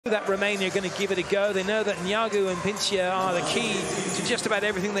That Romania are going to give it a go. They know that Niagu and Pinția are the key to just about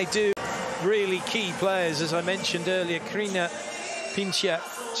everything they do. Really key players, as I mentioned earlier. Crina Pinția,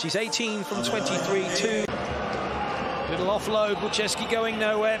 she's 18 from 23-2. Little offload, Buceschi going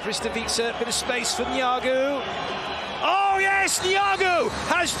nowhere. Pristavica, bit of space for Niagu. Oh yes, Niagu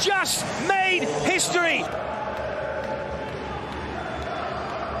has just made history.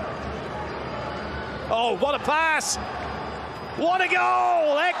 Oh, what a pass! What a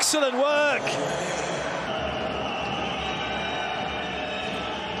goal! Excellent work!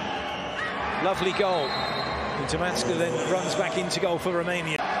 Lovely goal. And Tomanska then runs back into goal for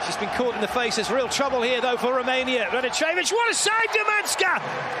Romania. She's been caught in the face. There's real trouble here, though, for Romania. Radicevic, what a save, Tomanska!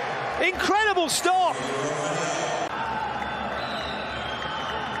 Incredible stop!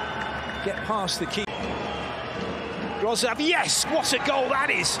 Get past the keeper. Grozav, yes! What a goal that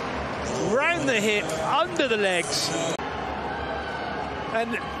is! Round the hip, under the legs.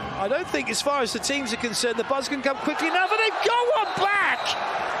 And I don't think, as far as the teams are concerned, the buzz can come quickly enough, and they've got one back!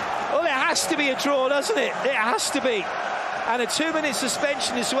 Well, it has to be a draw, doesn't it? It has to be. And a 2-minute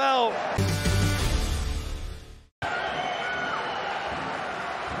suspension as well.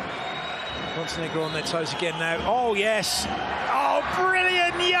 Montenegro on their toes again now. Oh, yes. Oh,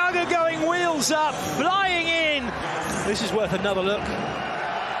 brilliant. Niagu going wheels up, flying in. This is worth another look.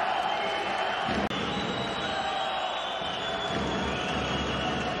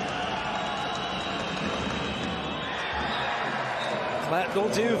 That will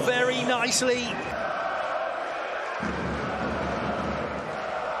do very nicely.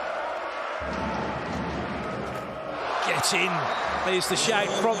 Get in. There's the shout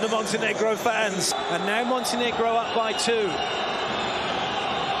from the Montenegro fans. And now Montenegro up by 2.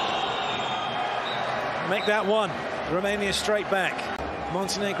 Make that 1. Romania straight back.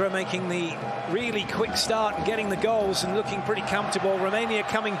 Montenegro making the really quick start and getting the goals and looking pretty comfortable. Romania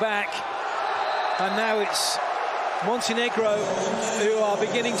coming back. And now it's Montenegro who are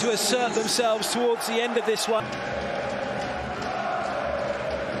beginning to assert themselves towards the end of this one.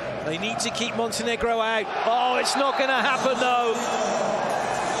 They need to keep Montenegro out. Oh, it's not going to happen, though.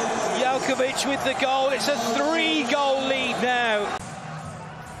 Jelkovic with the goal. It's a 3-goal lead now.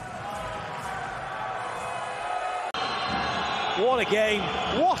 What a game.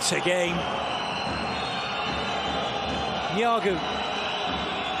 What a game. Niagu.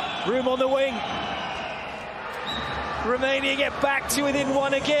 Room on the wing. Romania get back to within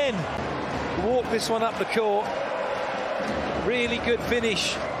 1 again. Walk this one up the court. Really good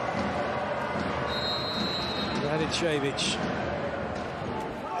finish. Radicevic.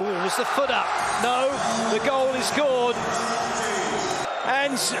 Oh, was the foot up? No, the goal is scored.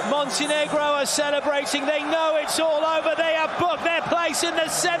 And Montenegro are celebrating. They know it's all over. They have booked their place in the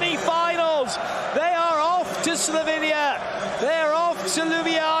semi-finals. They are off to Slovenia. They're off to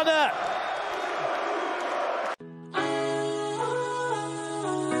Ljubljana.